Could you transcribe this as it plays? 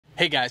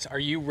Hey guys, are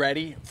you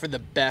ready for the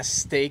best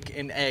steak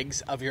and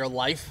eggs of your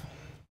life?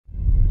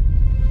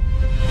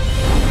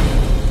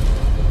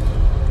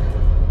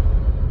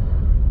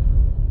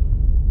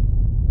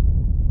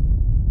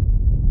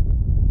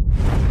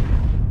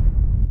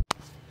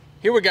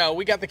 Here we go,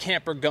 we got the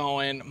camper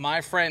going.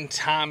 My friend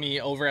Tommy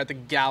over at the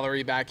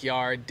gallery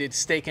backyard did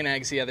steak and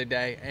eggs the other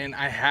day, and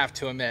I have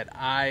to admit,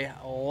 I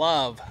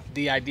love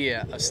the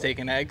idea of steak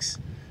and eggs.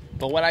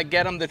 But when I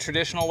get them the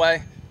traditional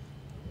way,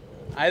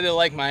 I either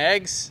like my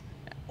eggs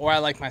or I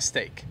like my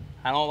steak.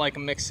 I don't like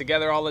them mixed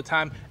together all the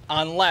time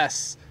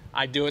unless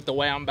I do it the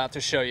way I'm about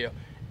to show you.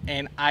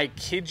 And I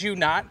kid you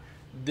not,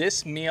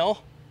 this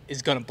meal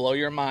is gonna blow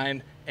your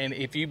mind. And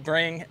if you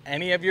bring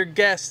any of your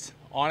guests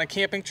on a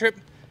camping trip,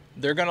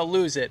 they're gonna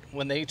lose it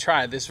when they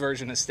try this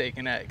version of steak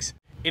and eggs.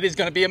 It is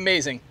gonna be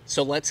amazing,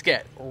 so let's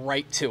get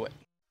right to it.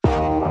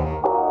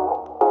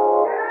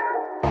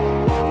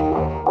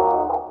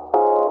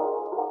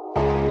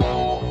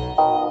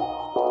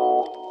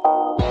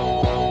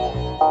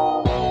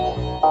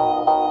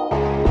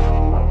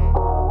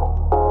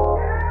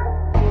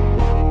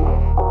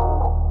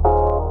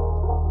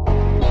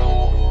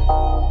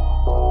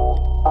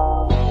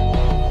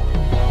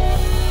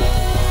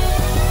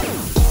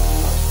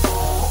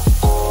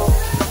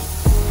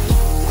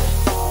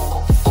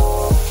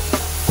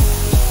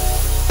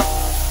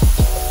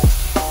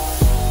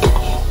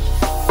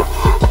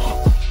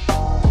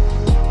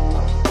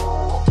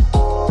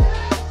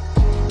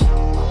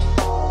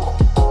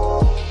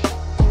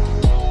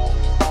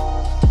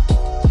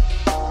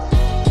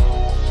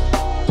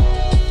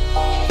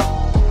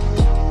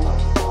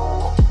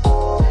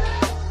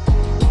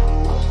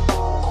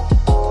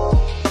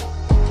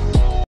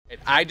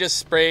 I just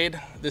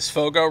sprayed this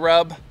Fogo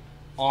Rub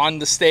on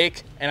the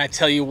steak, and I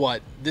tell you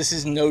what, this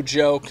is no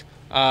joke.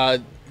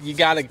 You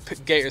gotta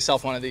get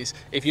yourself one of these.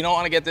 If you don't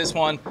want to get this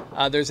one,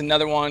 there's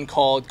another one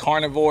called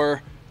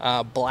Carnivore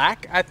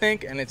Black, I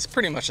think, and it's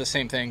pretty much the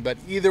same thing. But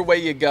either way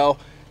you go,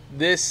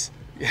 this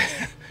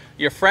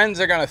your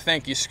friends are gonna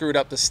think you screwed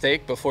up the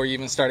steak before you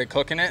even started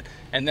cooking it,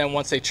 and then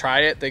once they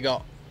try it, they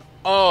go,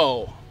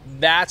 "Oh,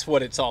 that's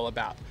what it's all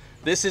about."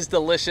 This is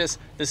delicious.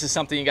 This is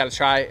something you gotta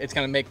try. It's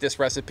gonna make this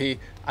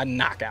recipe a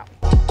knockout.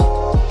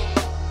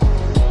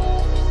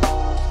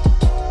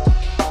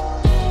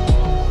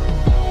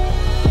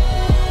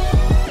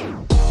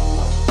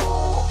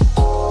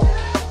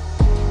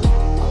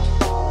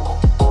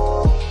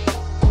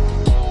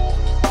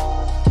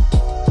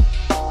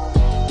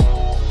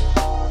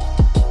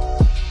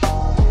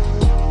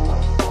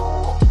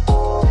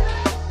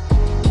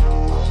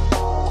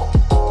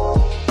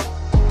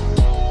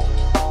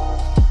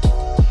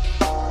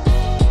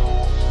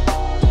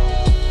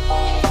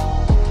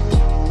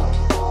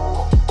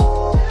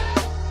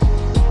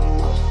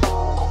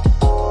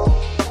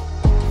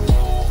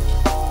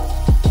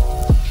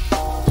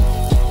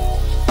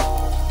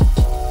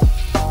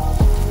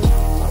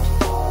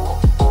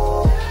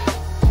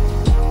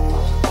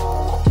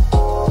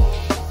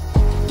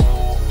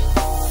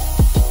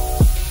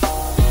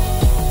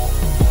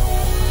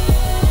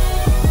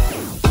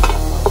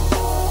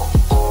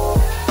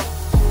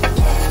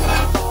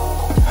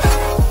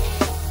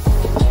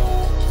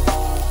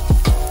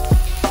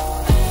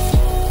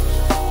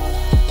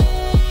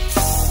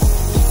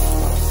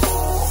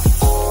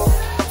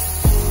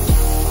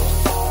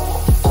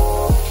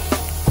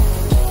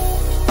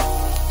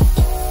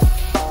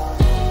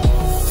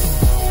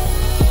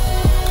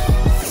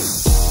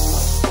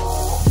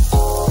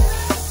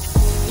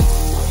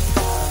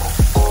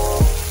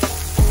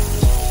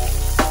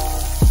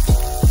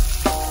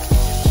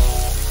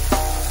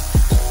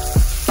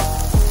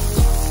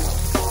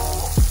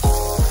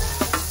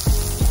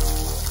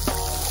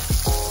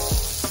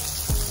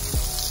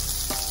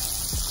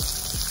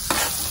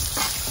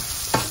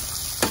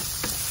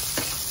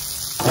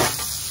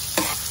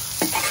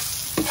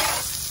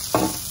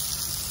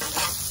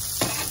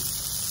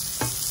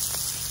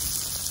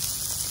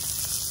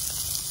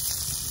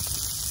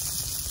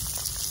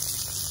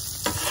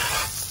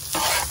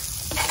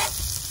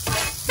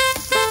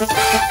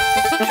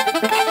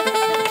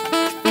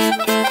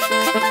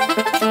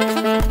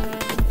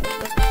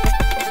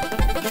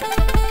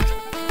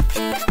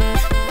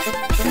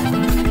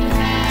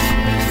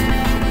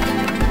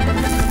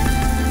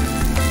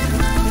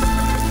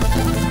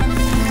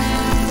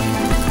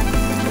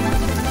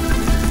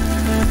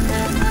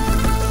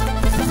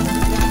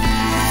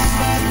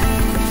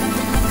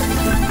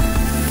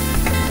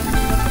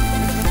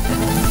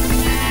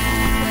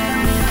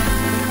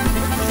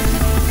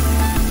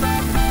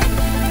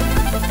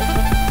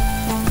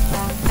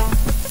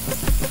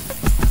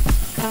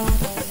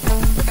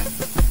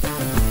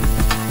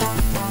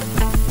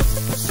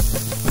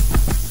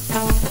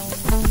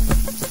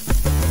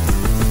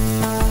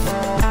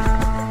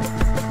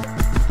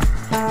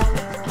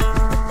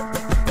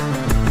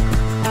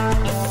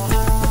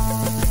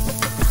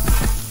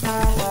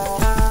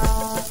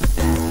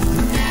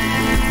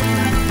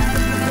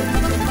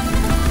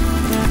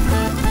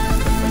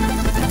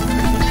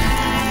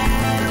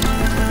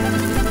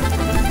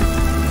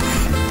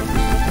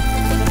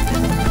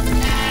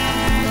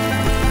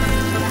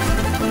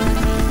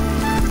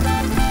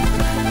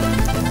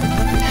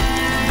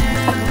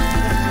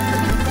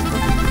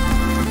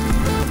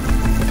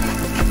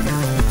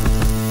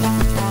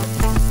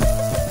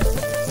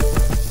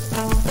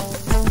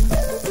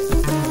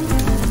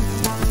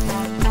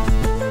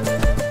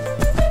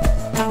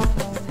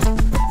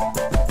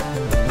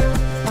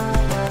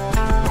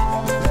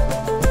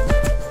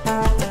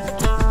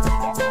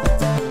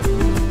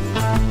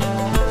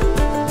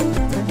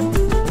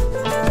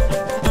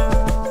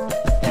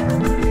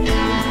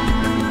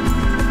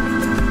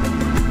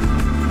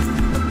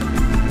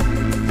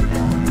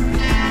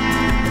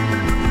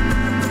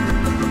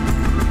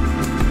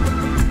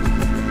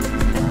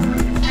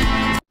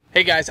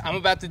 Hey guys, I'm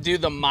about to do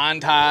the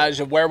montage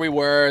of where we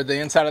were, the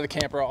inside of the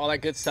camper, all that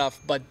good stuff.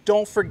 But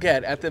don't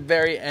forget, at the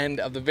very end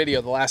of the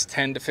video, the last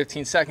 10 to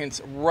 15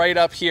 seconds, right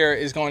up here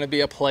is going to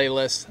be a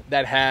playlist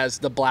that has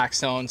the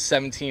Blackstone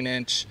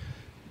 17-inch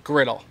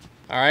griddle.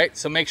 All right,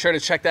 so make sure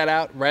to check that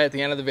out right at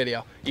the end of the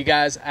video. You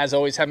guys, as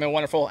always, have been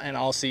wonderful, and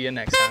I'll see you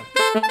next time.